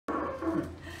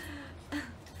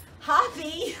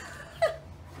Fluffy!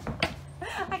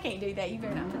 I can't do that. You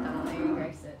better not put that on there. You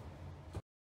erase it.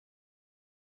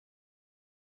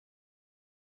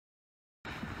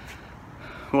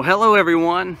 Well, hello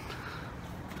everyone.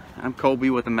 I'm Colby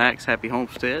with the Max Happy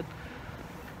Homestead.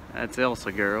 That's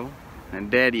Elsa girl and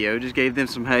Daddy-O just gave them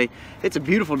some hay. It's a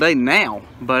beautiful day now,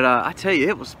 but I tell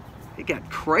you, it got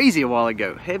crazy a while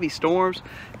ago. Heavy storms.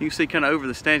 You can see kind of over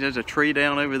the stand. There's a tree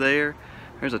down over there.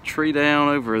 There's a tree down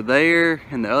over there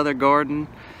in the other garden.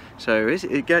 So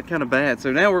it got kind of bad.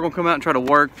 So now we're gonna come out and try to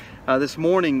work. This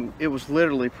morning it was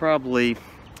literally probably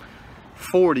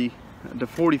 40 to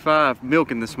 45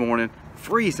 milking this morning,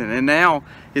 freezing, and now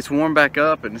it's warmed back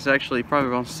up and it's actually probably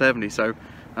around 70. So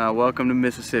welcome to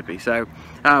Mississippi. So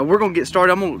we're gonna get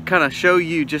started. I'm gonna kind of show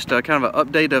you just a kind of an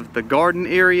update of the garden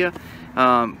area.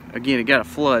 Again, it got a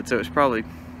flood, so it's probably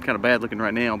kind of bad looking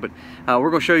right now, but we're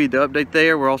going to show you the update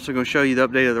there. We're also going to show you the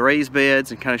update of the raised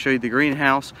beds and kind of show you the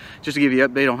greenhouse, just to give you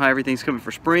an update on how everything's coming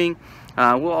for spring.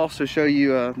 We'll also show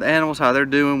you the animals, how they're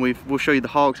doing. We'll show you the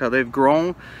hogs, how they've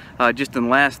grown just in the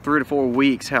last 3 to 4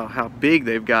 weeks, how big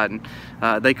they've gotten.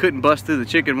 They couldn't bust through the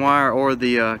chicken wire or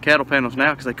the cattle panels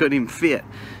now because they couldn't even fit.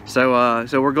 So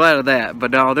we're glad of that,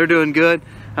 but they're doing good.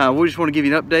 We just want to give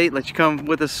you an update, let you come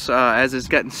with us as it's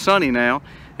gotten sunny now,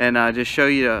 and just show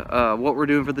you what we're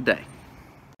doing for the day.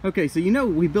 Okay, so you know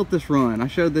we built this run. I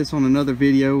showed this on another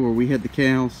video where we had the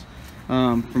cows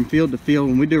from field to field.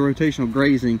 When we do rotational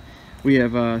grazing, we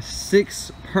have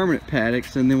 6 permanent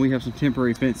paddocks, and then we have some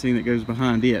temporary fencing that goes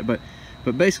behind it. But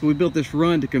basically we built this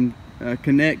run to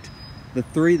connect the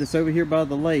 3 that's over here by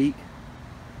the lake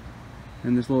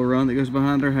and this little run that goes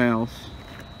behind our house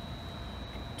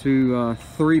to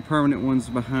 3 permanent ones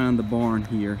behind the barn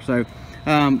here. So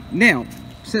now,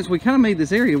 since we kind of made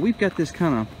this area, we've got this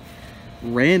kind of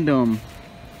random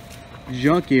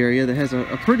junk area that has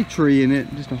a pretty tree in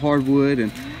it, just a hardwood,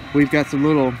 and we've got some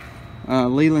little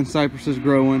Leland cypresses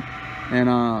growing,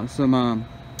 and some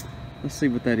let's see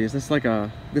what that is. That's like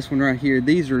this one right here.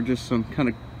 These are just some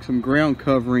ground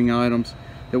covering items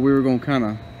that we were going to kind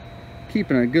of keep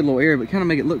in a good little area, but kind of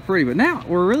make it look pretty. But now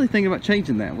we're really thinking about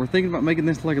changing that. We're thinking about making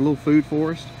this like a little food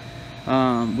forest.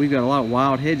 We've got a lot of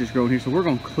wild hedges growing here, so we're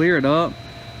going to clear it up.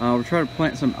 We're trying to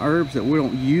plant some herbs that we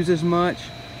don't use as much,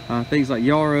 things like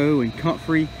yarrow and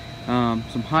comfrey,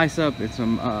 some hyssop and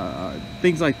some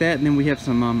things like that. And then we have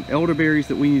some elderberries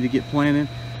that we need to get planted.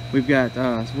 We've got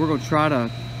so we're going to try to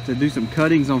do some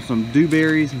cuttings on some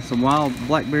dewberries and some wild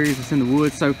blackberries that's in the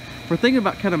woods. So we're thinking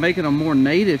about kind of making them more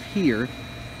native here.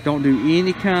 Don't do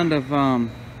any kind of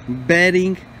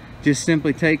bedding, just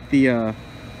simply take the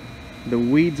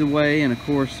weeds away, and of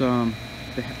course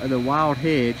the wild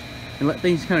hedge, and let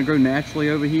things kind of grow naturally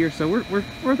over here. So we're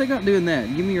thinking about doing that.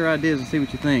 Give me your ideas and see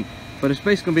what you think. But it's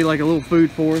basically going to be like a little food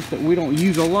forest that we don't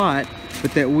use a lot,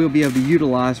 but that we'll be able to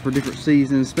utilize for different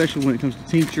seasons, especially when it comes to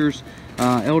tinctures,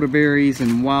 elderberries, and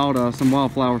some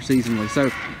wildflower seasonally.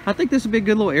 So I think this would be a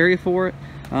good little area for it.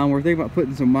 We're thinking about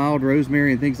putting some wild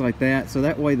rosemary and things like that, so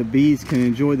that way the bees can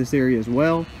enjoy this area as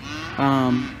well.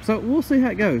 So we'll see how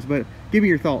it goes, but give me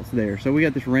your thoughts there. So we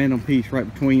got this random piece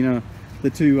right between the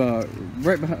two,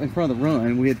 right behind, in front of the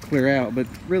run. We had to clear out, but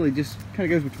really just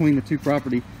kind of goes between the 2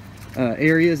 property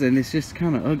areas, and it's just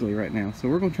kind of ugly right now. So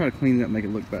we're going to try to clean it up and make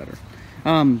it look better.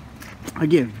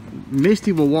 Again,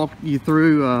 Misty will walk you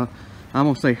through, I'm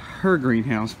going to say her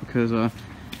greenhouse, because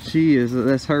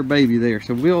that's her baby there.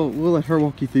 So we'll let her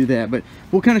walk you through that, but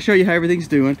we'll kind of show you how everything's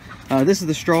doing. This is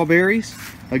the strawberries.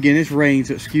 Again, it's rain,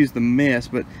 so excuse the mess,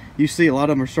 but you see a lot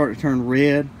of them are starting to turn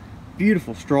red.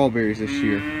 Beautiful strawberries this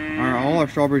year. All our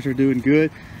strawberries are doing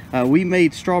good. We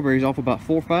made strawberries off about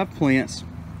 4 or 5 plants.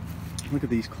 Look at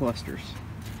these clusters.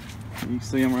 You can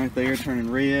see them right there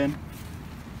turning red.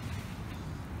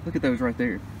 Look at those right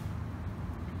there.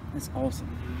 That's awesome.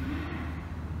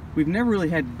 We've never really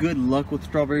had good luck with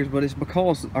strawberries, but it's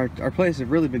because our plants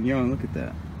have really been young. Look at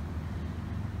that.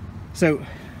 So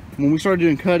when we started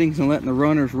doing cuttings and letting the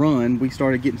runners run, we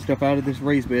started getting stuff out of this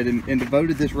raised bed and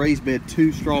devoted this raised bed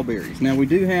to strawberries. Now we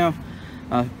do have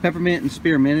peppermint and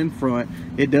spearmint in front.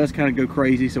 It does kind of go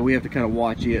crazy, so we have to kind of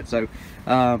watch it. So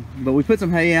but we put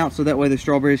some hay out so that way the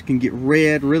strawberries can get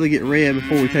red, really get red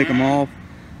before we take them off.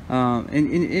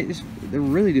 They're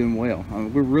really doing well.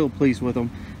 We're real pleased with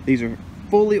them. These are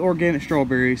fully organic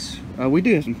strawberries. We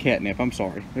do have some catnip. I'm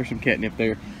sorry, there's some catnip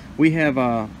there. We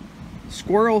have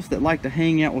squirrels that like to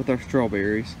hang out with our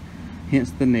strawberries,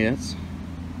 hence the nets.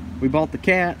 We bought the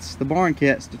cats, the barn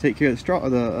cats, to take care of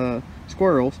the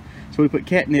squirrels, so we put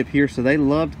catnip here, so they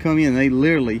love to come in. They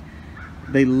literally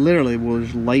will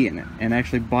just lay in it and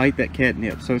actually bite that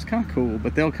catnip. So it's kind of cool,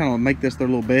 but they'll kind of make this their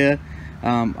little bed.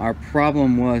 Our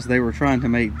problem was they were trying to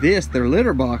make this their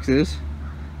litter boxes,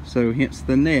 so hence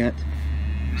the net.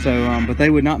 So but they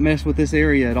would not mess with this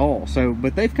area at all. So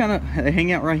but they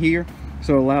hang out right here,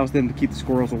 so it allows them to keep the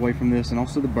squirrels away from this, and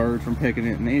also the birds from pecking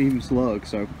it, and even slugs.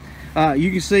 So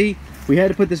you can see we had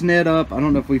to put this net up. I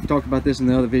don't know if we've talked about this in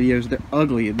the other videos. They're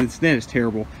ugly. This net is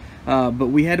terrible, but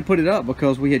we had to put it up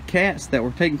because we had cats that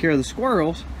were taking care of the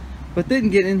squirrels, but didn't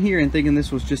get in here and thinking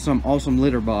this was just some awesome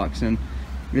litter box. And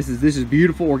this is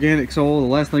beautiful organic soil. The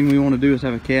last thing we want to do is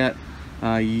have a cat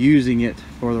using it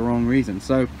for the wrong reason.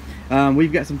 So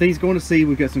we've got some things going to seed.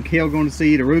 We've got some kale going to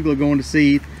seed, arugula going to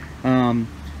seed, some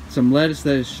lettuce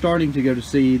that is starting to go to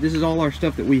seed. This is all our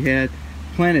stuff that we had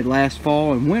planted last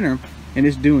fall and winter, and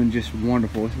it's doing just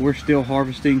wonderful. We're still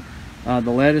harvesting the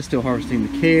lettuce, still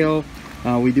harvesting the kale.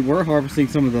 We're harvesting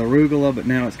some of the arugula, but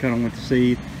now it's kind of went to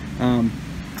seed.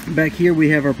 Back here we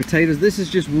have our potatoes. This is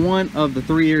just one of the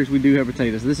 3 areas we do have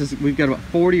potatoes. We've got about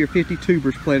 40 or 50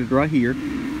 tubers planted right here.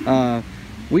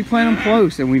 We plant them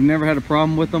close, and we've never had a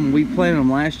problem with them. We planted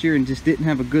them last year and just didn't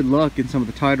have a good luck in some of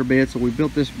the tighter beds, so we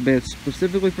built this bed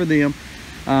specifically for them.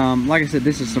 Like I said,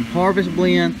 this is some harvest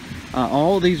blend.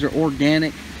 All of these are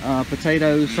organic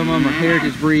potatoes. Some of them are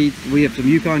heritage breeds. We have some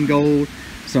Yukon Gold,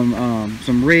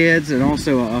 some reds, and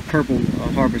also a purple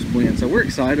harvest blend. So we're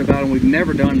excited about them. We've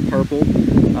never done purple,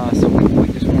 so we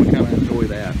just want to kind of enjoy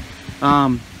that.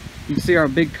 You can see our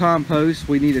big compost.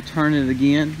 We need to turn it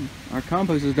again. Our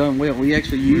compost has done well. We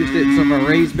actually used it in some of our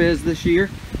raised beds this year.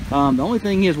 The only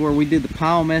thing is, where we did the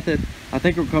pile method, I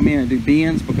think we'll come in and do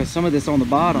bins, because some of this on the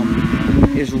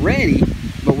bottom is ready,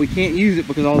 but we can't use it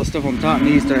because all the stuff on the top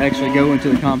needs to actually go into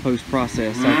the compost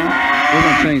process. So we're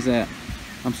going to change that.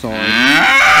 I'm sorry.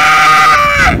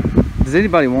 Does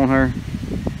anybody want her?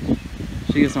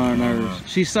 She gets on our nerves.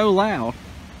 She's so loud.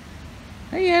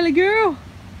 Hey, Allie girl.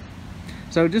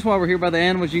 So just while we're here by the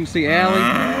animals, you can see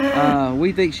Allie.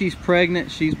 We think she's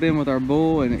pregnant. She's been with our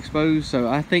bull and exposed, so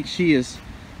I think she is.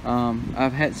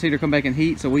 I've had seen her come back in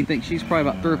heat, so we think she's probably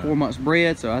about 3 or 4 months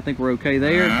bred, so I think we're okay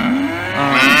there.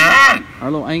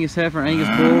 Our little Angus heifer, Angus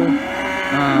bull,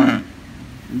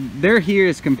 they're here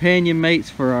as companion mates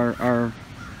for our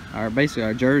basically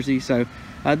our Jersey. So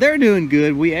they're doing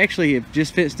good. We actually have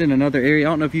just fenced in another area. I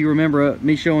don't know if you remember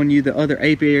me showing you the other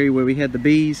apiary where we had the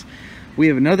bees. We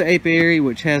have another apiary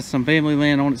which has some family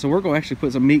land on it, so we're going to actually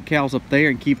put some meat cows up there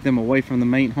and keep them away from the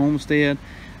main homestead.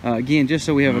 Again, just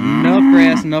so we have enough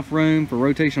grass, enough room for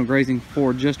rotational grazing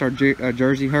for just our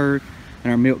Jersey herd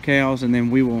and our milk cows, and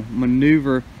then we will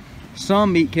maneuver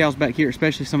some meat cows back here,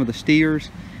 especially some of the steers,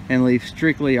 and leave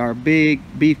strictly our big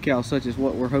beef cows, such as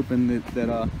what we're hoping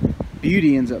that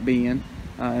Beauty ends up being,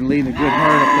 and leaving a good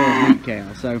herd up there of meat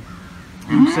cows. So you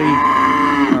can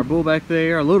see our bull back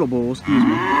there, our little bull, excuse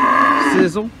me,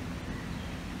 Sizzle,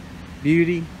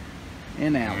 Beauty,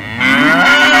 and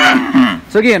Allie.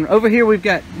 So again, over here we've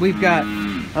got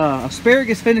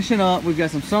asparagus finishing up. We've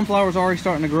got some sunflowers already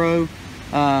starting to grow.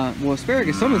 Well,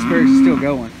 asparagus, some of the asparagus is still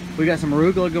going. We got some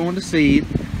arugula going to seed.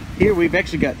 Here we've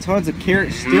actually got tons of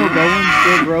carrots still going,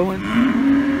 still growing.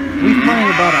 We've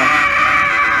planted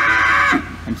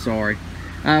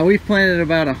we've planted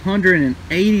about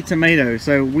 180 tomatoes.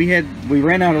 So we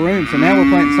ran out of room, so now we're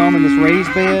planting some in this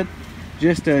raised bed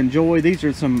just to enjoy. These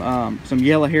are some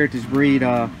yellow heritage breed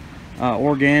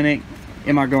organic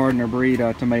in my garden or breed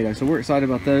tomatoes. So we're excited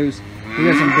about those. We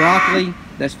got some broccoli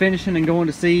that's finishing and going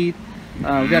to seed.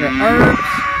 We've got our herbs.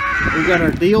 We've got our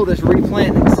deal that's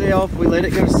replanting itself. We let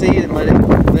it go to seed and let it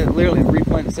literally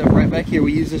replant itself right back here.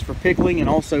 We use this for pickling and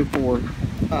also for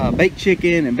baked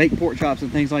chicken and baked pork chops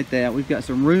and things like that. We've got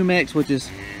some Rumex, which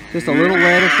is just a little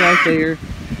lettuce right there.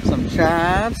 Some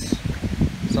chives,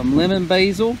 some lemon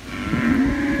basil.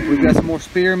 We've got some more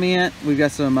spearmint. We've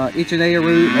got some echinacea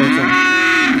root, or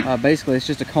some basically it's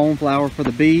just a coneflower for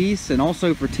the bees and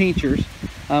also for tinctures.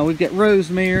 We've got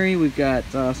rosemary. We've got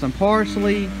some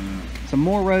parsley, some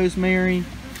more rosemary,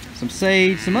 some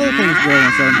sage, some other things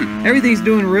growing. So everything's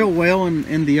doing real well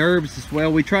in the herbs as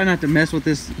well. We try not to mess with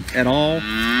this at all.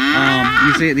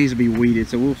 You see it needs to be weeded,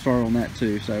 so we'll start on that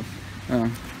too. So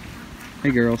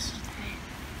hey girls.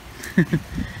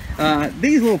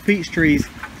 These little peach trees,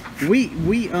 we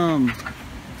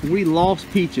lost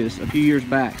peaches a few years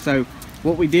back. So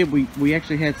what we did, we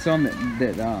actually had some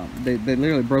that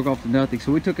literally broke off to nothing.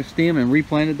 So we took a stem and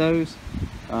replanted those.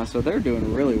 So they're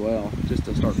doing really well just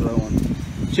to start growing.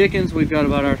 Chickens, we've got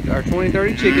about our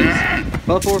 20-30 chickens,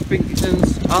 Buffalo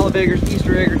Pinkertons, olive eggers,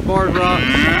 Easter eggers, barred rocks,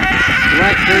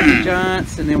 black Jersey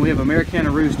giants, and then we have Americana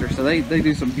rooster. So they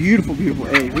do some beautiful, beautiful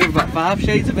eggs. We have about 5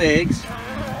 shades of eggs.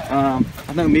 I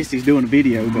know Misty's doing a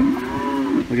video, but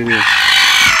look at this.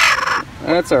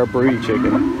 That's our broody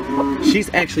chicken.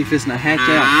 she's actually fixing to hatch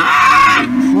out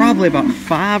probably about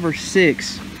 5 or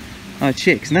 6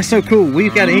 chicks, and that's so cool.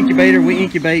 We've got an incubator, we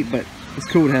incubate, but it's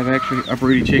cool to have actually a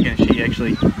broody chicken and she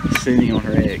actually sitting on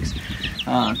her eggs.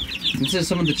 This is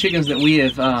some of the chickens that we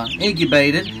have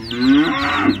incubated.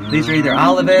 These are either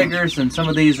olive eggers, and some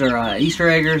of these are Easter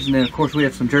eggers, and then of course we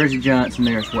have some Jersey Giants in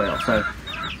there as well. So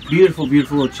beautiful,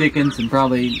 beautiful little chickens, and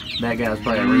probably that guy's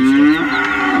probably a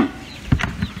rooster.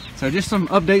 So just some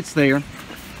updates there.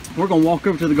 We're gonna walk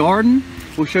over to the garden.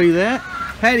 We'll show you that.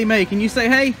 Patty Mae, can you say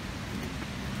hey?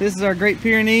 This is our Great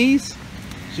Pyrenees.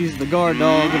 She's the guard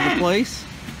dog of the place.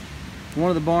 One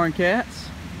of the barn cats.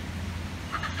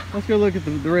 Let's go look at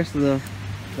the rest of the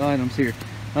items here.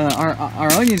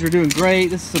 Our onions are doing great.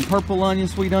 This is some purple onion,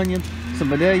 sweet onion, some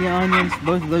Vidalia onions.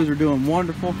 Both of those are doing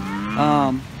wonderful.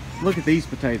 Look at these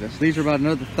potatoes. These are about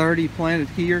another 30 planted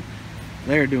here.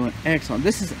 They're doing excellent.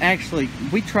 This is actually,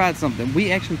 we tried something.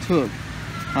 We actually took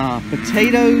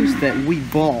potatoes that we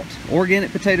bought,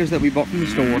 organic potatoes that we bought from the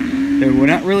store. They were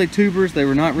not really tubers, they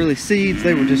were not really seeds,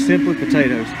 they were just simply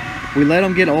potatoes. We let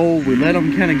them get old, we let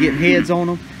them kind of get heads on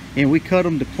them, and we cut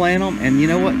them to plant them, and you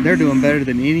know what? They're doing better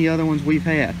than any other ones we've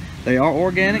had. They are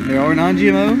organic, they are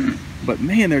non-GMO, but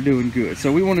man, they're doing good.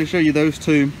 So we wanted to show you those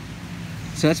two.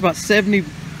 So that's about 70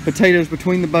 potatoes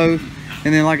between the both,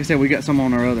 and then like I said, we got some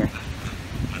on our other.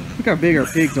 Look how big our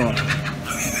pigs are.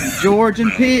 George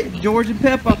and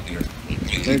Peppa,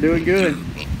 they're doing good.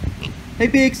 Hey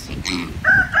pigs.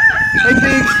 Hey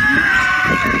pigs.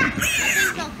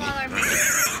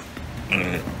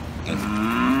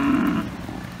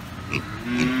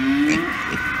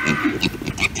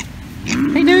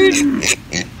 Hey dude.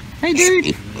 Hey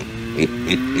dude.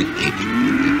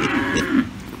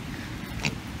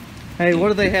 Hey, what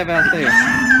do they have out there?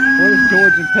 What does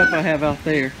George and Peppa have out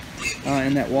there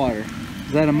in that water?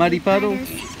 Is that a muddy puddle?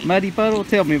 Muddy puddle?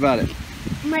 Tell me about it.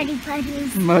 Muddy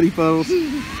puddles. Muddy puddles.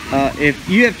 If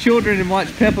you have children and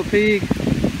watch Peppa Pig,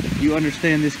 you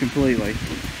understand this completely.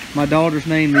 My daughter's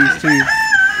named these two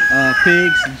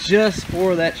pigs just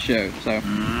for that show. So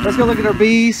let's go look at our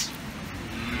bees,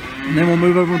 and then we'll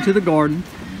move over to the garden.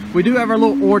 We do have our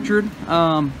little orchard.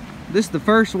 This is the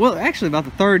first, well, actually about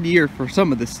the 3rd year for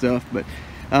some of this stuff, but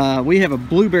we have a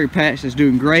blueberry patch that's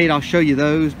doing great. I'll show you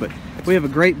those, but we have a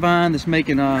grapevine that's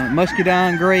making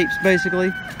muscadine grapes,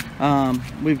 basically.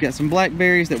 We've got some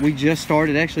blackberries that we just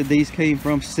started. Actually, these came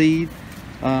from seed.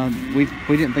 We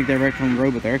didn't think they were actually going to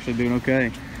grow, but they're actually doing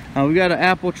okay. We got an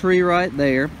apple tree right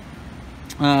there.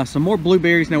 Some more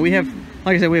blueberries. Now we have,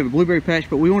 like I said, we have a blueberry patch,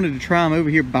 but we wanted to try them over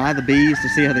here by the bees to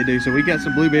see how they do. So we got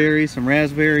some blueberries, some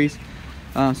raspberries,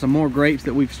 some more grapes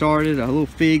that we've started, a little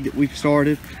fig that we've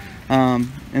started. And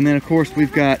then of course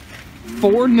we've got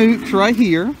 4 nukes right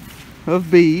here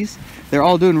of bees. They're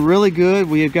all doing really good.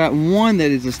 We have got one that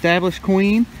is established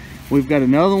queen. We've got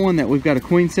another one that we've got a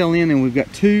queen cell in, and we've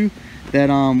got 2 that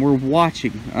we're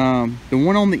watching. The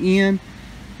one on the end,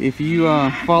 if you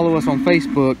follow us on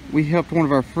Facebook, we helped one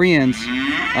of our friends.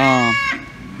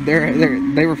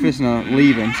 They were fixing to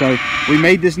leave him, so we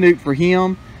made this nuke for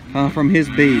him from his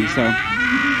bees. So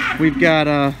we've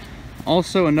got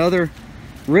also another,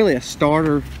 really a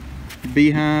starter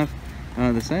beehive.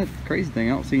 The sad crazy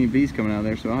thing, I don't see any bees coming out of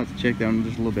there, so I'll have to check that in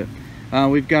just a little bit.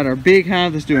 We've got our big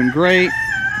hive that's doing great.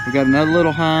 We've got another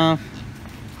little hive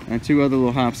and 2 other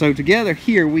little hives. So together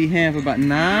here we have about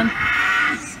 9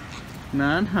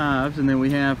 hives, and then we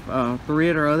have 3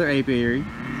 at our other apiary.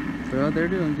 So they're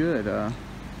doing good.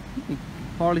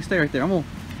 Harley, stay right there. I'm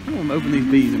gonna open these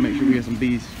bees and make sure we got some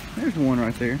bees. There's one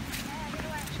right there.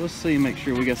 So let's see and make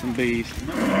sure we got some bees.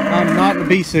 I'm not in a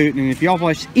bee suit, and if y'all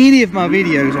watch any of my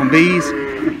videos on bees,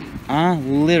 I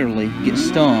literally get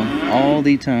stung all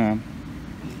the time.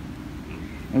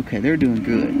 Okay, they're doing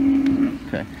good.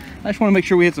 Okay, I just want to make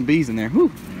sure we had some bees in there.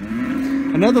 Whew.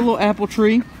 Another little apple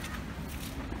tree.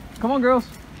 Come on, girls.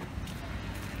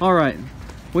 All right,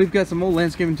 we've got some old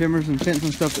landscaping timbers and fence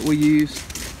and stuff that we use.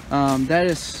 That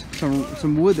is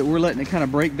some wood that we're letting it kind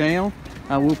of break down.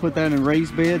 We'll put that in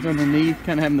raised beds underneath,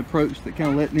 kind of having the approach that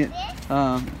kind of letting it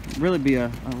really be a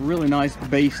really nice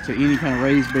base to any kind of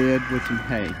raised bed with some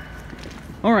hay.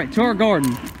 All right, to our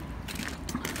garden.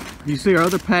 You see our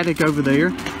other paddock over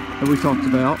there that we talked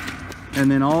about, and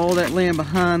then all that land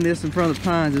behind this in front of the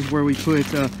pines is where we put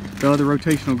the other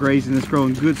rotational grazing that's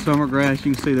growing good summer grass.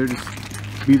 You can see they're just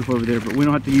beautiful over there, but we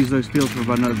don't have to use those fields for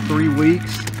about another 3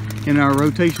 weeks in our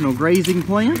rotational grazing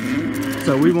plan,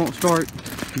 so we won't start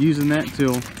using that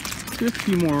till just a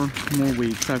few more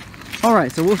weeks. So, all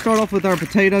right, so we'll start off with our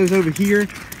potatoes over here.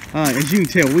 As you can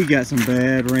tell, we got some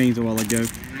bad rains a while ago,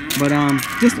 but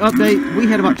just to update, we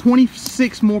had about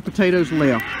 26 more potatoes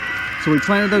left. So we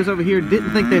planted those over here.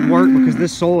 Didn't think they'd work because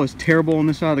this soil is terrible on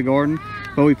this side of the garden,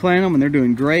 but we planted them and they're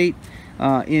doing great.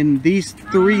 In these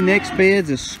 3 next beds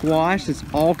is squash. It's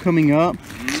all coming up.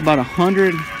 It's about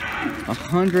 100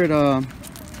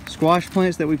 squash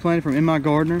plants that we planted from In My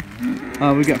Gardener.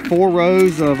 We got 4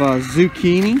 rows of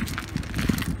zucchini.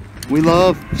 We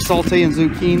love sauteing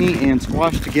zucchini and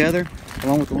squash together,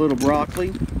 along with a little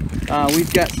broccoli.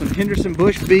 We've got some Henderson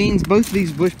bush beans. Both of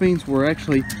these bush beans were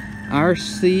actually our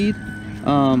seed.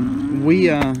 We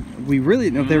really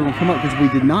didn't know if they were going to come up because we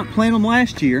did not plant them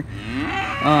last year.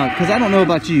 Because I don't know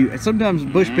about you, sometimes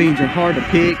bush beans are hard to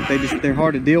pick. They're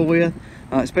hard to deal with,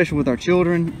 especially with our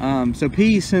children. So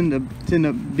peas tend up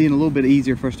being a little bit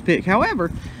easier for us to pick.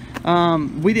 However,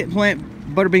 we didn't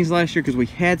plant butter beans last year because we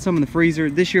had some in the freezer.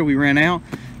 This year we ran out,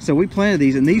 so we planted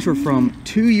these, and these were from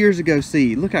 2 years ago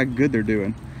seed. Look how good they're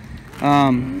doing.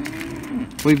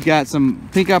 We've got some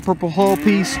pink eye purple hull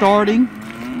peas starting.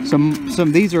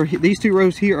 These 2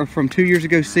 rows here are from 2 years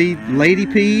ago seed, lady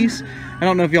peas. I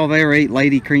don't know if y'all have ever ate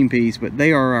lady cream peas, but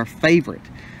they are our favorite.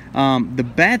 The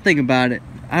bad thing about it,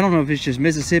 I don't know if it's just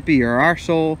Mississippi or our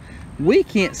soil, we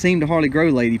can't seem to hardly grow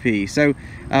lady peas. So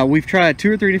we've tried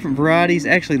 2 or 3 different varieties.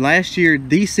 Actually, last year,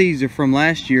 these seeds are from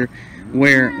last year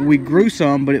where we grew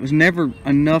some, but it was never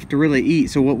enough to really eat.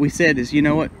 So what we said is, you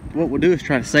know what we'll do is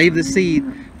try to save the seed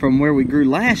from where we grew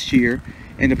last year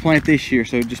and to plant this year.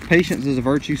 So just patience is a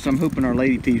virtue, so I'm hoping our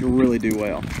lady peas will really do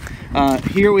well.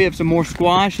 Here we have some more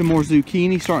squash and more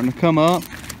zucchini starting to come up.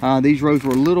 These rows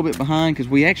were a little bit behind because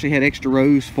we actually had extra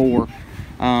rows for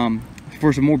some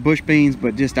more bush beans,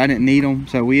 but just I didn't need them,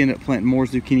 so we ended up planting more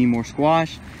zucchini, more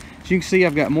squash. As you can see,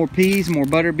 I've got more peas, more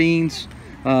butter beans,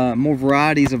 more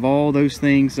varieties of all those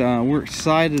things. We're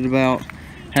excited about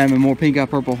having more pink eye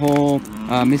purple hull,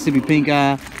 Mississippi pink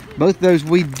eye. Both of those,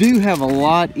 we do have a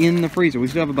lot in the freezer. We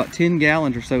still have about 10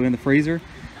 gallons or so in the freezer,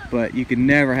 but you can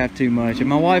never have too much. And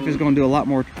my wife is going to do a lot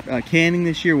more canning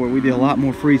this year, where we did a lot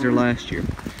more freezer last year.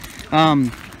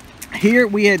 Here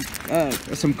we had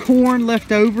some corn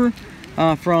left over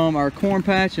from our corn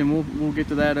patch, and we'll get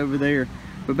to that over there.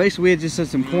 But basically, we had just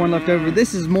some corn left over.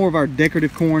 This is more of our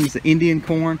decorative corn. It's the Indian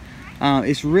corn.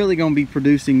 It's really going to be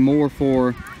producing more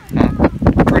for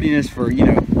prettiness for, you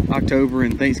know, October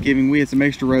and Thanksgiving. We had some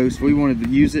extra rows, so we wanted to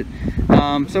use it.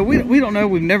 So we don't know.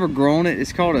 We've never grown it.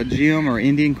 It's called a Jim or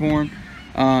Indian corn.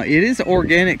 It is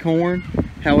organic corn.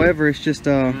 However, it's just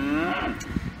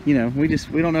you know, we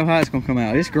don't know how it's going to come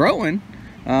out. It's growing.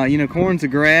 You know, corn's a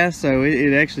grass, so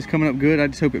it actually is coming up good. I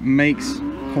just hope it makes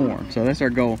corn. So that's our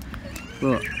goal.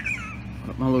 Look,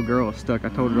 my little girl is stuck. I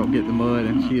told her don't get in the mud,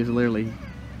 and she is literally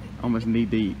almost knee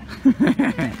deep.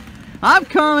 I'm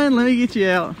coming. Let me get you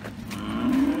out.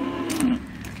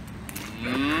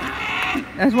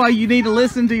 That's why you need to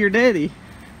listen to your daddy.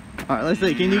 All right, let's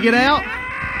see. Can you get out?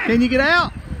 Can you get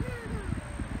out?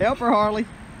 Help her, Harley.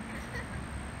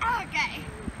 Okay.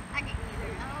 I can get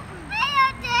her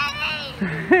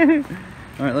out. Hey, Daddy!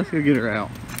 All right, let's go get her out.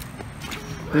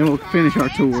 Then we'll finish our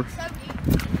tour.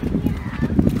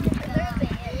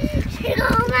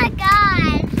 Oh my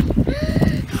gosh!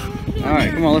 All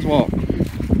right, come on, let's walk. Pull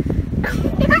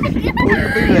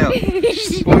your feet out.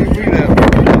 Pull your feet out.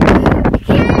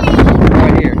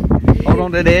 Right here. Hold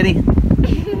on to Daddy.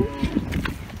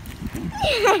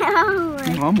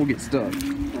 Oh, I'm gonna get stuck.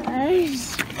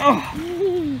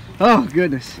 Oh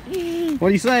goodness. What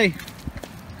do you say?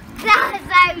 That was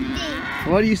so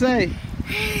deep. What do you say?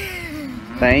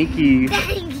 Thank you.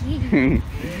 Thank you.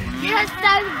 That was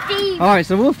so deep. All right,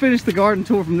 so we'll finish the garden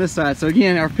tour from this side. So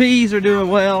again, our peas are doing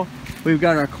well. We've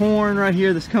got our corn right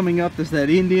here that's coming up. That's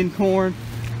that Indian corn.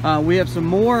 We have some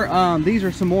more. These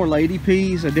are some more lady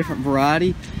peas, a different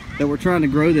variety that we're trying to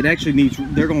grow that actually needs,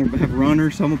 they're going to have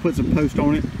runners, so I'm going to put some post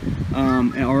on it,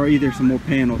 or either some more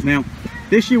panels. Now,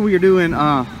 this year we are doing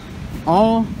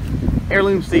all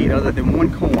heirloom seed other than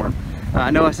one corn. I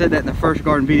know I said that in the first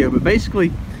garden video, but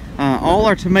basically all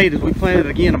our tomatoes, we planted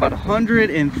again about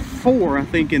 104, I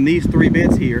think, in these 3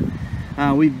 beds here.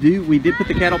 We did put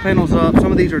the cattle panels up.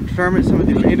 Some of these are determinate, some of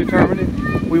these are indeterminate.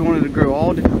 We wanted to grow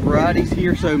all different varieties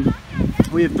here, so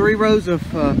we have 3 rows of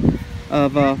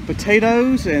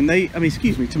potatoes, and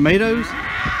tomatoes,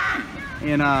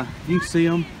 and you can see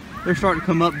them. They're starting to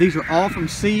come up. These are all from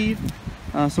seed,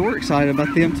 so we're excited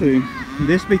about them too.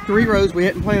 This will be 3 rows. We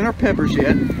hadn't planted our peppers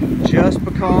yet, just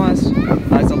because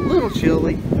it's a little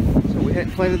chilly, so we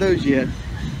hadn't planted those yet.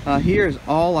 Here is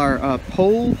all our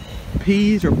pole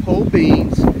peas or pole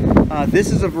beans.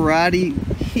 This is a variety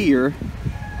here.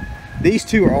 These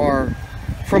 2 are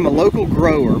from a local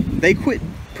grower. They quit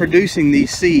producing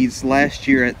these seeds last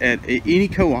year at any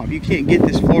co-op. You can't get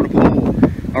this Florida pole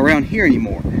around here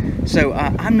anymore. So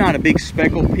I'm not a big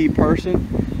speckled pea person.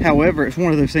 However, it's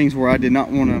one of those things where I did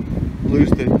not want to lose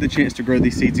the chance to grow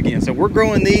these seeds again. So we're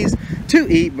growing these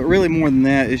to eat, but really more than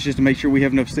that, it's just to make sure we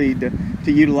have enough seed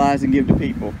to utilize and give to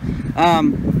people.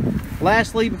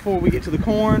 Lastly, before we get to the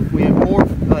corn, we have more.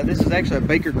 This is actually a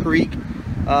Baker Creek.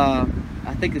 I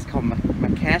think it's called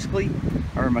McCaskey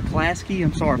or McClaskey.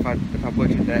 I'm sorry if I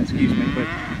butchered that, excuse me. But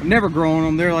I've never grown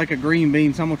them. They're like a green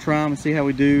bean, so I'm gonna try them and see how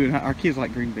we do. And our kids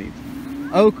like green beans.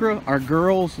 Okra, our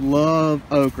girls love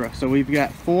okra. So we've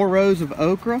got 4 rows of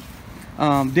okra,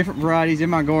 different varieties in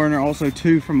my garden. Also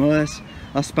 2 from us,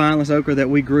 a spineless okra that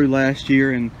we grew last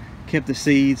year and kept the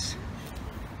seeds.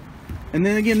 And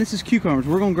then again, this is cucumbers.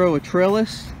 We're gonna grow a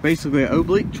trellis, basically an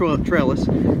oblique trellis,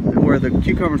 where the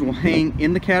cucumbers will hang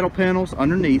in the cattle panels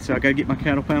underneath. So I gotta get my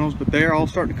cattle panels, but they're all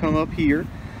starting to come up here.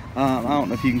 I don't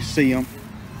know if you can see them,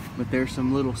 but there's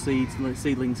some little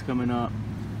seedlings coming up.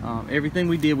 Everything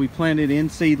we did, we planted in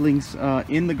seedlings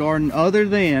in the garden, other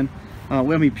than,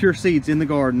 well, I mean pure seeds in the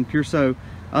garden, pure sow,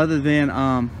 other than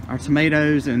our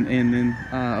tomatoes, and then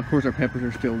of course our peppers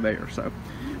are still there. So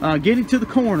getting to the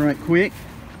corn right quick.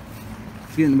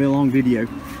 It's getting to be a long video.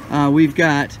 We've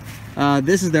got,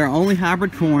 this is their only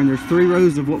hybrid corn. There's 3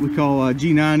 rows of what we call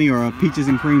G90 or peaches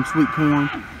and cream sweet corn.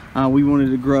 We wanted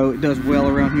to grow. It does well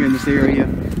around here in this area.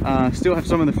 Still have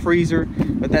some in the freezer,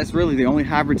 but that's really the only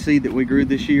hybrid seed that we grew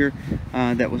this year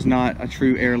that was not a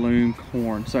true heirloom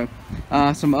corn. So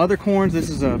some other corns. This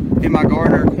is in my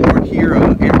garden corn here,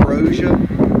 ambrosia,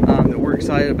 that we're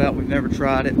excited about. We've never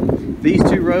tried it. These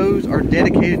 2 rows are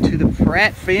dedicated to the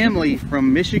Pratt family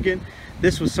from Michigan.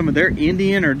 This was some of their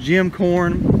Indian or Jim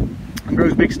corn. It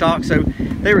grows big stalks, so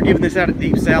they were giving this out at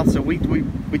Deep South, so we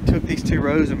took these 2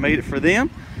 rows and made it for them,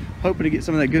 hoping to get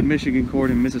some of that good Michigan corn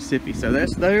in Mississippi. So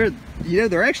that's there. You know,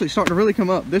 they're actually starting to really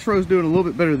come up. This row's doing a little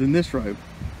bit better than this row,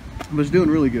 but it's doing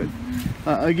really good.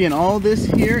 Again, all this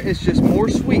here is just more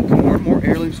sweet corn, more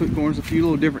heirloom sweet corns, a few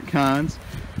little different kinds.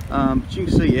 But you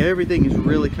can see everything is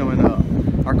really coming up.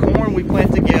 Our corn we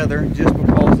plant together just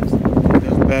because it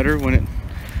does better when it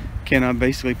can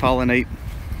basically pollinate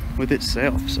with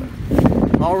itself. So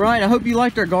all right, I hope you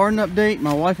liked our garden update.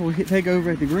 My wife will take over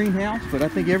at the greenhouse, but I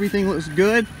think everything looks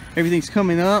good. Everything's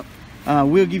coming up.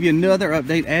 We'll give you another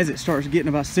update as it starts getting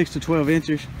about 6 to 12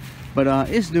 inches, but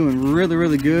it's doing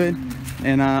really good.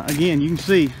 And again, you can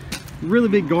see really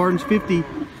big gardens.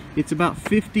 It's about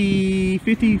 50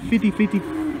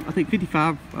 I think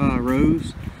 55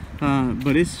 rows,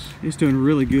 but it's doing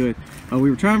really good. We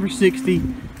were trying for 60,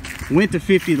 went to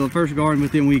 50 the first garden,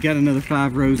 but then we got another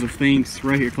 5 rows of things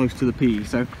right here close to the peas.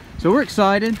 So we're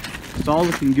excited. It's all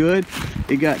looking good.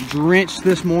 It got drenched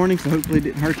this morning, so hopefully it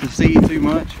didn't hurt the seed too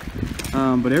much.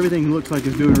 But everything looks like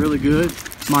it's doing really good.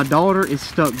 My daughter is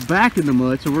stuck back in the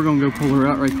mud, so we're gonna go pull her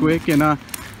out right quick. And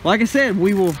like I said,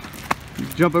 we will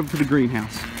jump over to the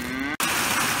greenhouse.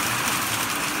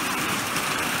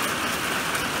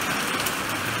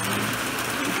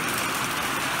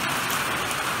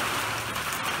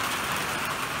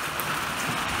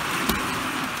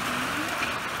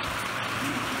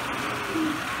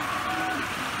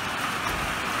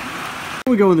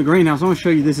 Before we go in the greenhouse, I want to show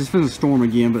you this. It's finna storm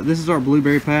again, but this is our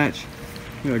blueberry patch.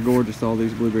 Look how gorgeous all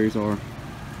these blueberries are.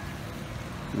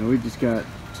 Now, we just got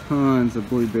tons of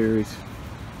blueberries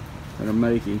that are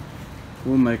making.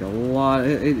 We'll make a lot.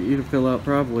 It'll fill out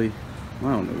probably, I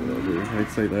don't know what I'll do.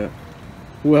 I'd say that.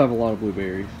 We'll have a lot of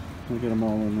blueberries. Look at them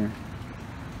all in there.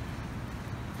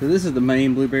 So this is the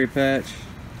main blueberry patch.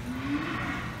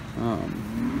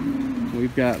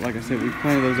 We've got, like I said, we've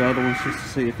planted those other ones just to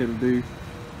see if it'll do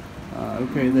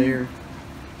okay there.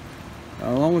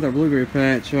 Along with our blueberry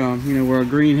patch, you know, where our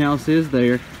greenhouse is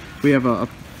there, we have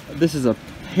this is a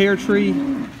pear tree,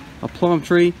 a plum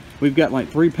tree. We've got like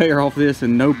 3 pear off this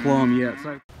and no plum yet.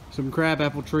 So some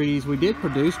crabapple trees. We did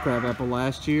produce crabapple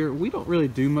last year. We don't really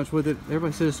do much with it.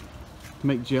 Everybody says to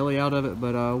make jelly out of it,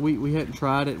 but we hadn't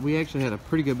tried it. We actually had a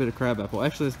pretty good bit of crabapple.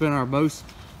 Actually, it's been our most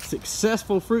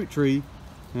successful fruit tree,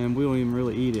 and we don't even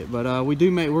really eat it. But we're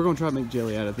gonna try to make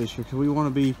jelly out of it this year because we want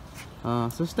to be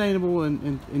sustainable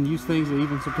and use things that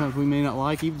even sometimes we may not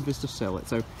like, even just to sell it.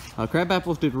 So crab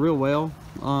apples did real well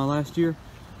last year,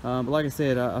 but like I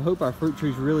said, I hope our fruit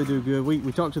trees really do good.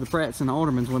 We talked to the Pratts and the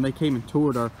Aldermans when they came and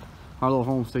toured our little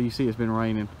homestead. You see it's been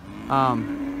raining.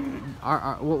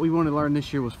 What we wanted to learn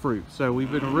this year was fruit, so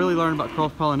we've been really learning about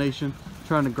cross-pollination,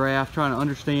 trying to graft, trying to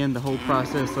understand the whole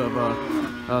process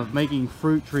of making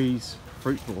fruit trees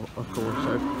fruitful, of course.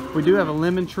 So we do have a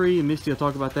lemon tree, and Misty will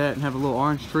talk about that, and have a little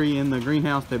orange tree in the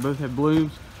greenhouse. They both have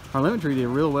blooms. Our lemon tree did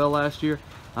real well last year,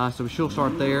 so she'll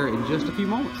start there in just a few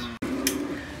moments.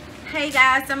 Hey Hey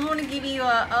guys, I'm going to give you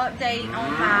an update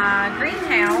on my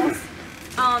greenhouse.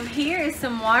 Here is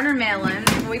some watermelon.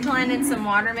 We planted some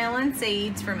watermelon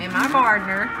seeds from in my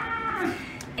gardener.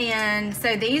 And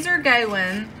so these are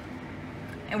going,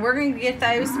 and we're going to get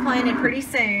those planted pretty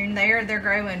soon. They're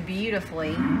growing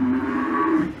beautifully.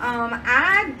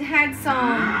 I had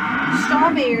some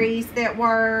strawberries that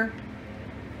were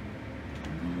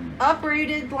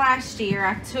uprooted last year.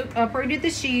 I uprooted the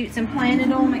shoots and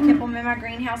planted them and kept them in my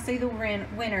greenhouse through the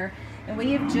winter. And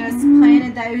we have just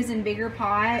planted those in bigger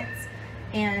pots.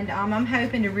 And I'm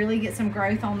hoping to really get some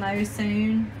growth on those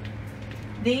soon.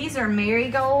 These are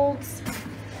marigolds.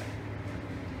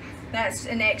 That's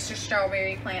an extra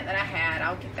strawberry plant that I had.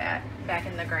 I'll get that back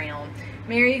in the ground.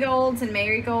 Marigolds and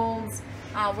marigolds.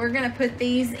 We're going to put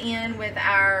these in with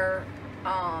our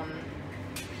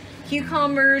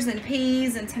cucumbers and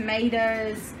peas and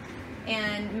tomatoes.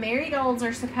 And marigolds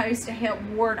are supposed to help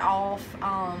ward off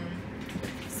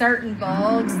certain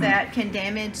bugs that can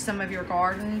damage some of your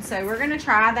garden. So we're going to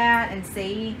try that and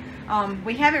see.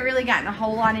 We haven't really gotten a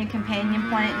whole lot in companion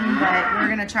planting, but we're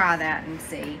going to try that and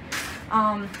see.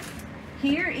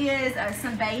 Here is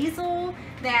some basil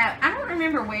that I don't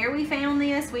remember where we found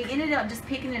this. We ended up just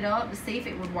picking it up to see if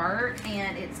it would work,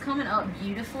 and it's coming up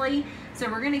beautifully. So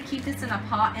we're going to keep this in the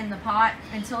pot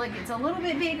until it gets a little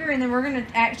bit bigger, and then we're going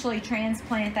to actually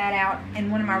transplant that out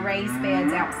in one of my raised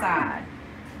beds outside.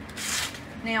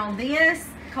 Now this,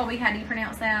 Colby, how do you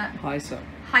pronounce that? Hyssop.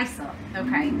 Hyssop,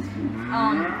 okay.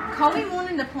 Colby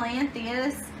wanted to plant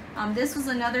this. This was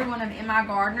another one of my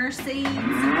gardener seeds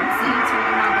from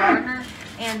my gardener,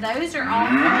 and those are all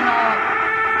coming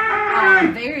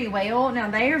up very well. Now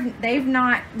they've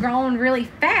not grown really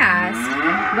fast,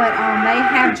 but they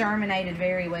have germinated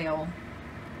very well.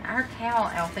 Our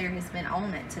cow out there has been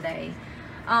on it today.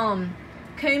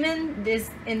 Cumin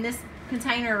is in this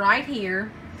container right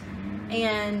here.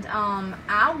 And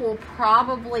I will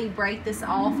probably break this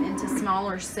off into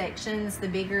smaller sections the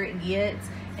bigger it gets,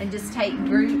 and just take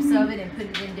groups of it and put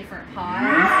it in different pots.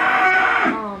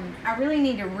 I really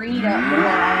need to read up more on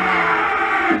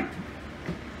that.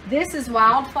 This is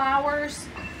wildflowers,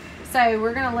 so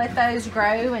we're going to let those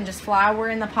grow and just flower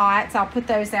in the pots. I'll put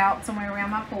those out somewhere around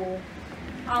my pool.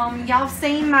 Y'all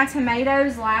seen my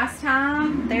tomatoes last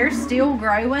time. They're still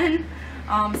growing.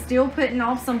 Still putting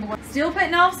off some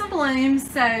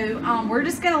blooms. So we're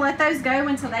just gonna let those go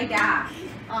until they die.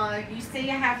 You see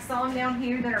I have some down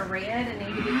here that are red and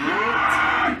need to be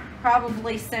picked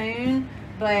probably soon,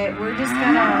 but we're just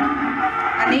gonna,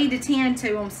 I need to tend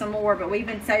to them some more, but we've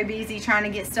been so busy trying to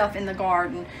get stuff in the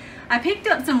garden. I picked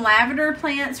up some lavender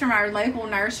plants from our local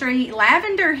nursery.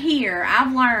 Lavender here,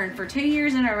 I've learned for 2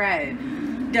 years in a row,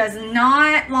 does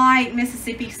not like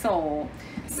Mississippi soil.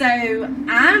 So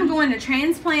I'm going to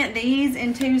transplant these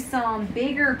into some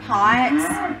bigger pots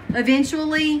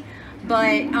eventually,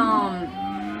 but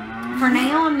for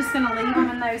now I'm just going to leave them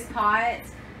in those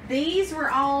pots. These were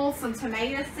all some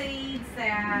tomato seeds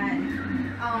that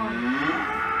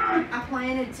I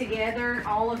planted together,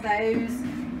 all of those,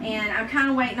 and I'm kind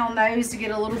of waiting on those to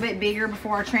get a little bit bigger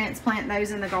before I transplant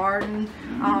those in the garden.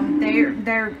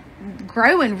 They're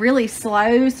growing really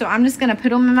slow, so I'm just going to put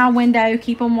them in my window,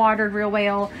 keep them watered real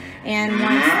well, and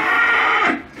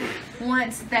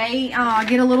once they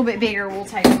get a little bit bigger, we'll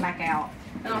take them back out.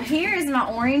 Now here is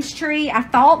my orange tree. I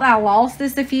thought that I lost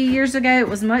this a few years ago. It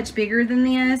was much bigger than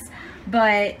this,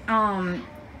 but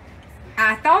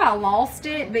I thought I lost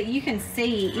it, but you can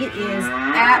see it is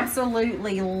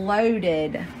absolutely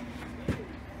loaded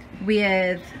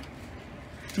with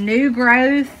new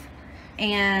growth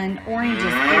and oranges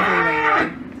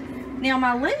everywhere. Now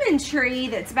my lemon tree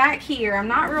that's back here, I'm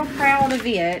not real proud of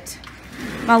it.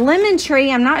 My lemon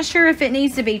tree, I'm not sure if it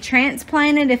needs to be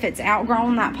transplanted, if it's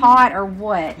outgrown that pot or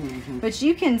what. But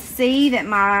you can see that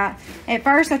at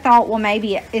first I thought, well,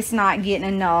 maybe it's not getting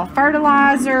enough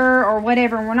fertilizer or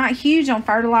whatever. We're not huge on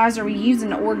fertilizer. We use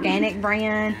an organic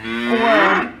brand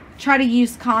or try to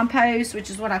use compost,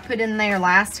 which is what I put in there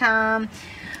last time.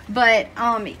 But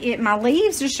my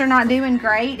leaves just are not doing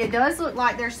great. It does look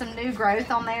like there's some new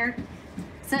growth on there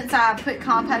since I put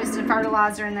compost and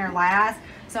fertilizer in there last.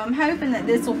 So I'm hoping that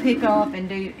this will pick up and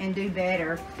do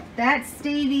better. That's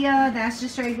stevia. That's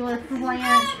just regular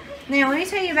plants. Now let me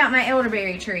tell you about my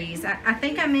elderberry trees. I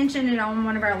think I mentioned it on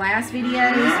one of our last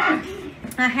videos.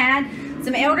 I had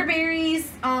some elderberries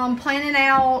planted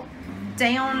out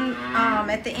down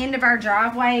at the end of our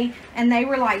driveway, and they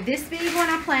were like this big when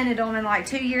I planted them, and like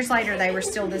 2 years later they were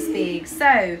still this big.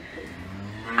 So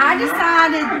I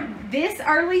decided this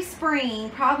early spring,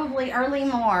 probably early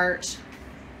March,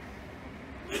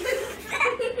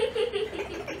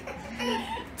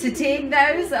 to dig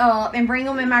those up and bring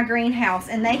them in my greenhouse,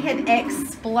 and they had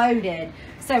exploded.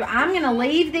 So I'm going to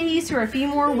leave these for a few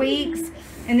more weeks,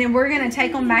 and then we're going to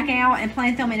take them back out and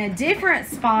plant them in a different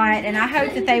spot, and I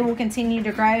hope that they will continue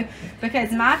to grow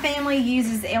because my family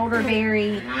uses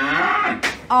elderberry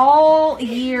all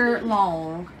year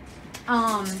long.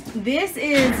 This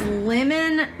is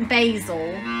lemon basil,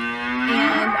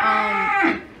 and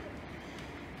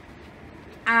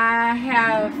I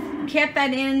have kept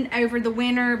that in over the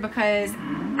winter because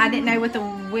I didn't know what the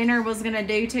winter was going to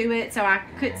do to it, so I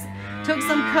took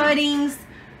some cuttings,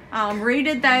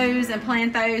 rooted those and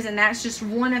plant those, and that's just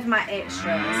one of my extras.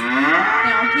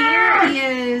 Now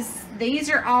these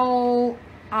are all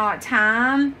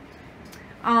thyme.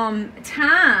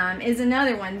 Thyme is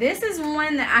another one. This is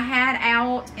one that I had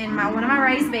out in one of my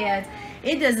raised beds.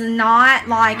 It does not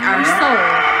like our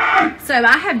soil, so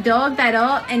I have dug that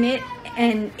up, and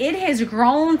it has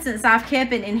grown since I've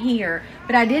kept it in here,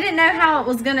 but I didn't know how it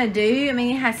was gonna do. I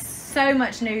mean, it has so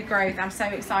much new growth. I'm so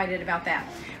excited about that.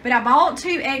 But I bought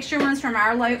 2 extra ones from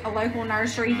our local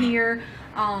nursery here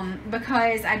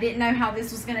because I didn't know how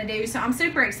this was gonna do. So I'm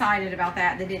super excited about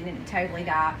that. They didn't totally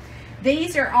die.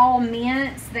 These are all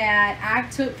mints that I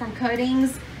took from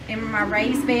cuttings in my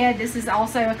raised bed. This is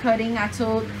also a cutting I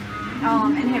took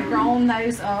and have grown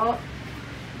those up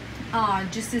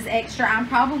just as extra. I'm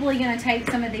probably going to take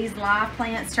some of these live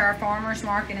plants to our farmers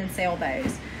market and sell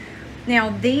those. Now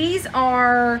these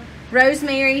are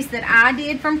rosemaries that I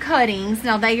did from cuttings.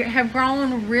 Now they have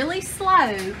grown really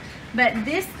slow, but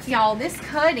this, y'all, this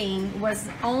cutting was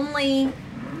only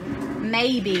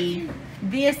maybe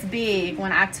this big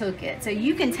when I took it, so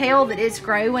you can tell that it's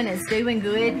growing, it's doing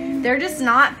good. They're just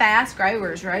not fast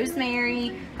growers.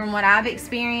 Rosemary, from what I've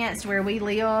experienced where we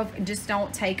live, just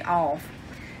don't take off.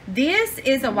 This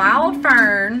is a wild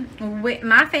fern.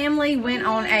 My family went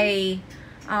on a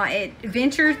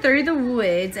adventure through the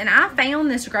woods, and I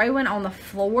found this growing on the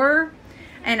floor,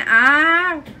 and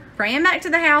I ran back to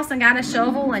the house and got a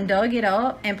shovel and dug it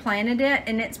up and planted it,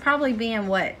 and it's probably been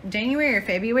what, January or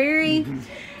February.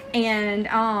 And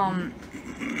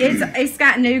it's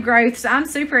got new growth, so I'm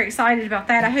super excited about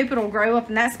that. I hope it'll grow up,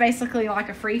 and that's basically like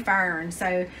a free fern,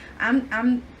 so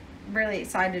I'm really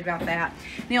excited about that.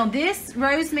 Now this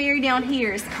rosemary down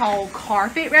here is called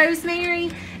carpet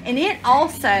rosemary, and it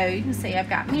also, you can see I've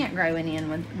got mint growing in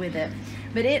with it,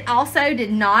 but it also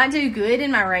did not do good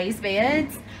in my raised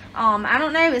beds. I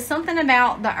don't know, it's something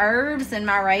about the herbs in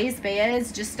my raised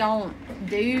beds just don't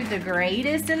do the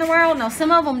greatest in the world. Now some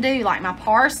of them do, like my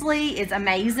parsley is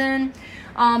amazing,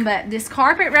 but this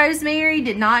carpet rosemary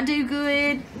did not do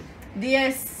good.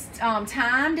 This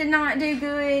thyme did not do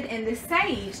good, and the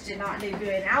sage did not do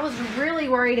good. I was really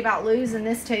worried about losing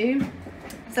this too.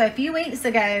 So a few weeks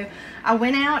ago I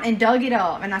went out and dug it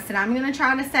up, and I said I'm gonna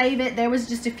try to save it. There was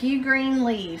just a few green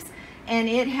leaves, and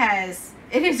it has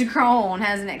grown,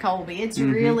 hasn't it, Colby? It's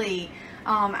really,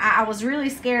 I was really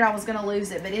scared I was going to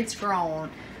lose it, but it's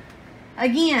grown.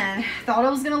 Again, thought I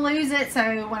was going to lose it,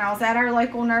 so when I was at our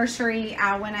local nursery,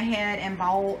 I went ahead and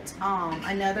bought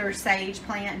another sage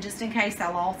plant just in case I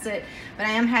lost it. But I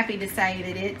am happy to say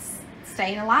that it's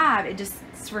staying alive. It just,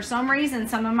 for some reason,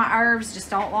 some of my herbs just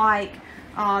don't like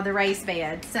the raised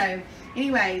bed. So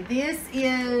anyway, this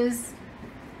is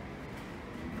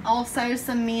also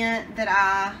some mint that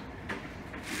I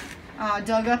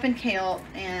dug up and kept,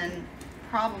 and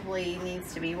probably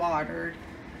needs to be watered.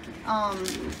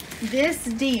 This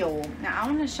deal, now I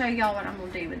want to show y'all what I'm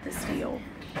going to do with this deal.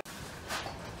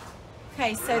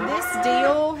 Okay, so this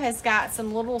deal has got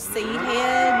some little seed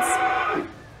heads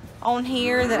on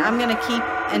here that I'm going to keep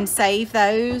and save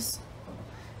those.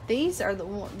 These are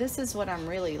this is what I'm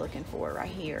really looking for right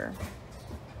here.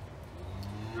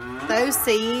 Those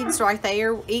seeds right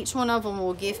there, each one of them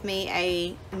will give me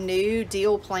a new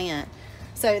deal plant.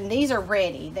 So these are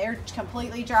ready. They're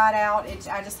completely dried out.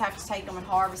 I just have to take them and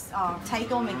harvest, take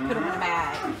them and put them in a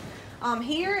bag.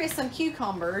 Here is some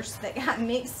cucumbers that got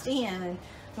mixed in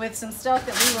with some stuff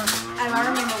that we were, I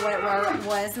remember what it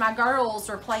was. My girls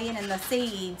were playing in the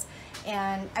seeds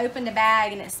and opened a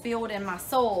bag, and it spilled in my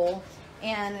soil.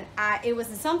 And it was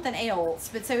something else.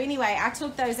 But so anyway, I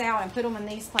took those out and put them in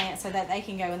these plants so that they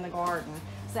can go in the garden.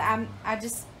 So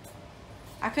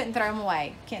I couldn't throw them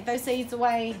away. Can't throw seeds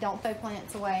away. Don't throw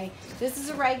plants away. This is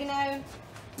oregano.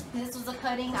 This was a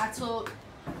cutting I took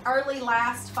early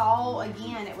last fall.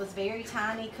 Again, it was very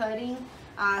tiny cutting.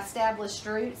 I established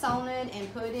roots on it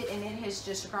and put it, and it has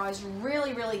just grown. It's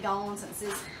really, really gone since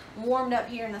it's warmed up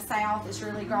here in the south. It's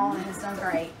really grown and has done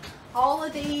great. All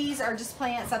of these are just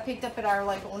plants I picked up at our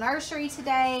local nursery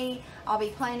today. I'll be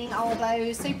planting all of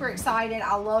those. Super excited.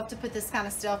 I love to put this kind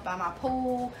of stuff by my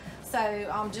pool.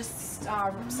 So just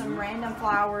some random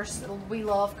flowers. We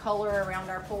love color around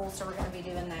our pool, so we're going to be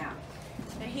doing that.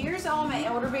 Now here's all my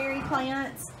elderberry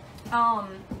plants.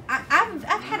 I've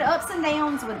had ups and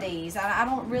downs with these. I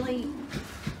don't really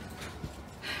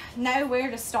know where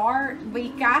to start. We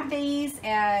got these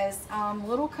as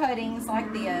little cuttings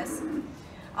like this.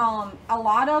 A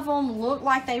lot of them looked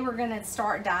like they were going to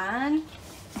start dying,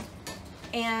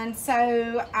 and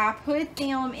so I put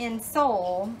them in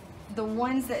soil, the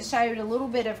ones that showed a little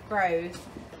bit of growth,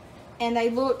 and they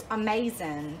looked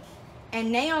amazing.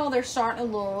 And now they're starting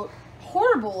to look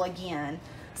horrible again.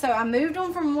 So I moved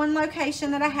them from one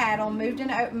location that I had them, moved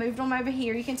them over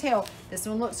here. You can tell this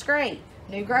one looks great,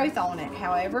 new growth on it.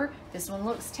 However, this one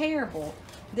looks terrible.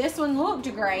 This one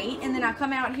looked great, and then I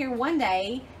come out here one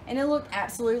day and it looked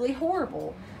absolutely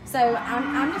horrible. So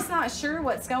I'm just not sure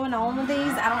what's going on with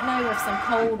these. I don't know if some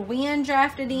cold wind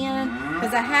drafted in,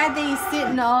 because I had these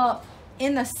sitting up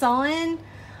in the sun.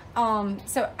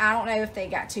 So I don't know if they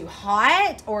got too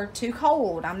hot or too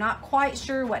cold. I'm not quite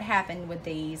sure what happened with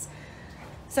these.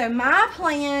 So my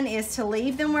plan is to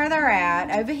leave them where they're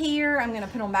at. Over here, I'm going to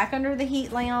put them back under the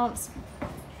heat lamps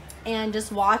and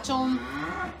just watch them.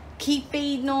 Keep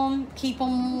feeding them, keep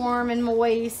them warm and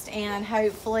moist, and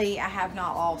hopefully I have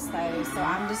not lost those. So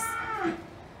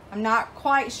I'm not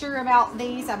quite sure about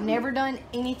these. I've never done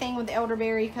anything with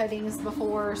elderberry cuttings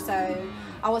before, so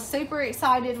I was super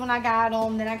excited when I got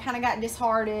them. Then I kind of got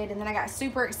disheartened, and then I got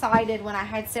super excited when I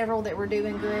had several that were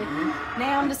doing good.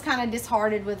 Now I'm just kind of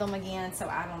disheartened with them again, so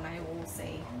I don't know. We'll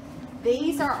see.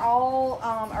 These are all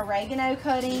oregano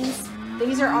cuttings.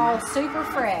 These are all super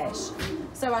fresh.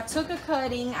 So I took a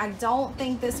cutting. I don't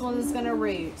think this one is going to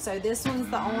root. So this one's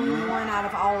the only one out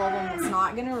of all of them that's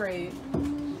not going to root.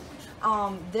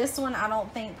 This one I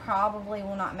don't think probably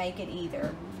will not make it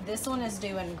either. This one is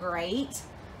doing great.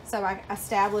 So I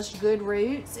established good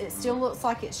roots. It still looks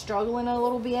like it's struggling a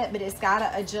little bit, but it's got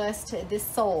to adjust to this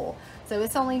soil. So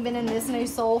it's only been in this new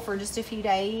soil for just a few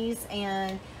days,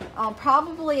 and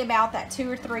probably about that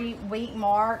 2 or 3 week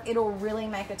mark, it'll really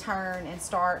make a turn and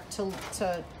start to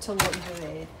look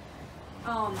good.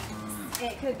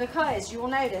 Because you will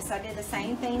notice I did the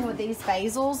same thing with these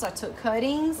basils. I took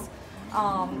cuttings,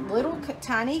 little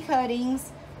tiny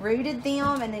cuttings, rooted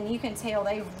them, and then you can tell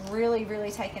they've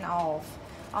really taken off.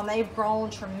 They've grown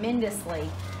tremendously.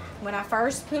 When I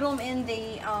first put them in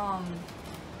the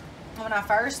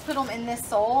this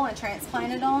soil and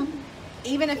transplanted them,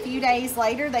 even a few days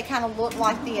later, they kind of look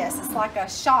like this. It's like a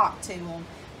shock to them.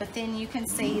 But then you can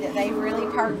see that they really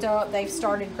perked up. They've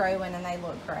started growing and they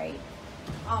look great.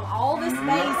 All this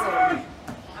basil,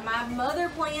 my mother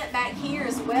plant back here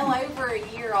is well over a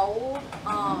year old.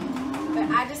 But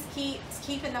I just keep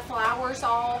keeping the flowers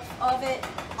off of it.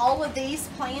 All of these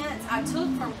plants I took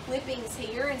from clippings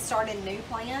here and started new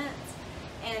plants.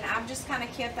 And I've just kind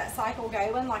of kept that cycle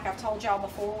going like I've told y'all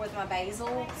before with my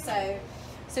basil. So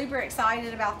super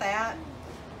excited about that.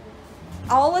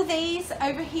 All of these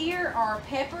over here are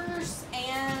peppers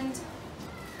and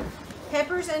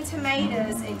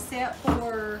tomatoes, except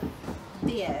for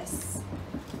this.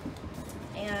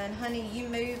 And honey, you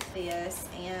moved this,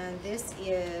 and this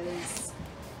is...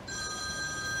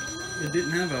 It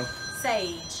didn't have a...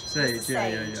 Sage. Sage,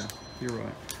 yeah. You're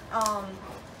right.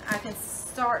 I can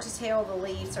start to tell the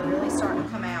leaves are really starting to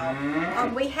come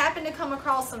out. We happened to come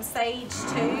across some sage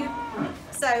too,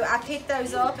 so I picked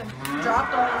those up and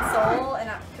dropped them in soil,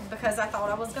 and because I thought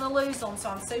I was going to lose them. So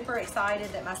I'm super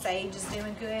excited that my sage is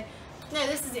doing good. No,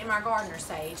 this is in my gardener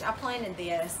sage. I planted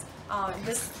this.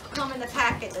 This come in the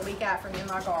packet that we got from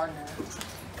my gardener.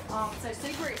 So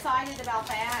super excited about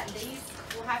that. These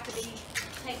will have to be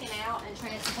taken out and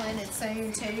transplanted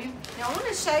soon too. Now I want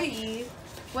to show you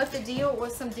what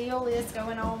some deal is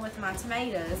going on with my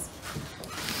tomatoes.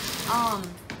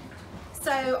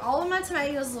 So all of my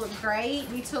tomatoes look great.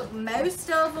 We took most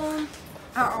of them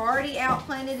are already out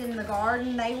planted in the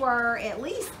garden. They were at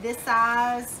least this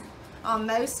size.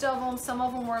 Most of them, some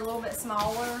of them were a little bit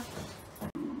smaller.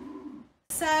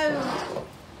 So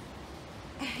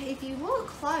if you look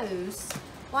close,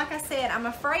 like I said, I'm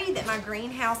afraid that my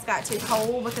greenhouse got too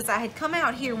cold because I had come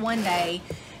out here one day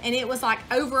and it was like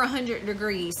over 100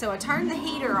 degrees. So I turned the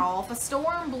heater off, a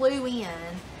storm blew in,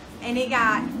 and it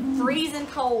got freezing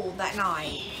cold that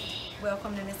night.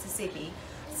 Welcome to Mississippi.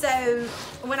 So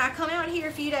when I come out here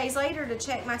a few days later to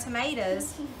check my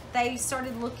tomatoes, they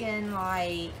started looking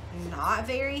like not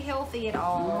very healthy at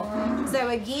all. So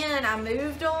again, I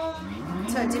moved them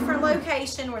to a different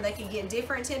location where they could get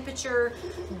different temperature,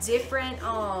 different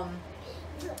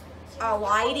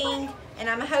lighting, and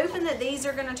I'm hoping that these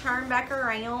are going to turn back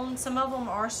around. Some of them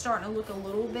are starting to look a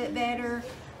little bit better,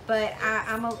 but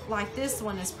like this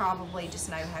one is probably just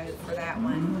no hope for that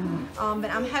one. But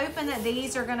I'm hoping that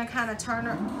these are gonna kind of turn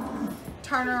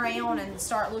around and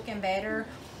start looking better.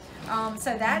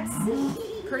 So that's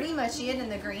pretty much it in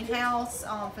the greenhouse.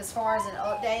 As far as an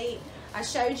update, I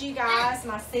showed you guys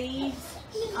my seeds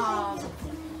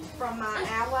from my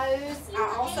aloes.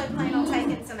 I also plan on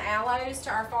taking some aloes to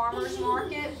our farmer's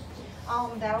market.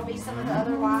 That'll be some of the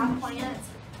other live plants.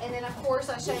 And then of course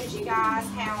I showed you guys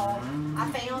how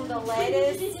I found the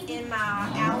lettuce in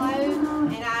my aloe,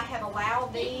 and I have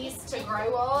allowed these to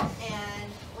grow up.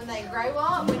 And when they grow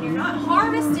up, when you're not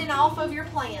harvesting off of your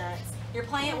plants, your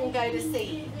plant will go to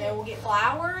seed. They will get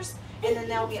flowers, and then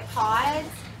they'll get pods,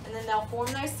 and then they'll form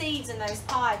those seeds in those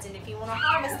pods. And if you want to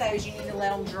harvest those, you need to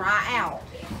let them dry out.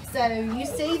 So you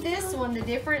see this one, the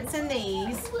difference in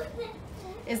these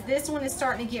is this one is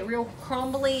starting to get real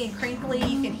crumbly and crinkly.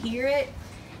 You can hear it,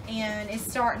 and it's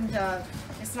starting to,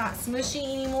 it's not smushy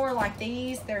anymore like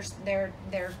these. They're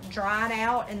dried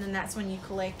out, and then that's when you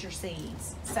collect your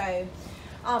seeds. So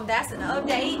that's an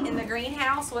update in the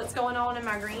greenhouse, what's going on in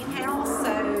my greenhouse.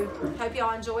 So hope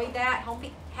y'all enjoyed that.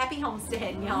 Happy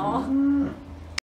homesteading, y'all.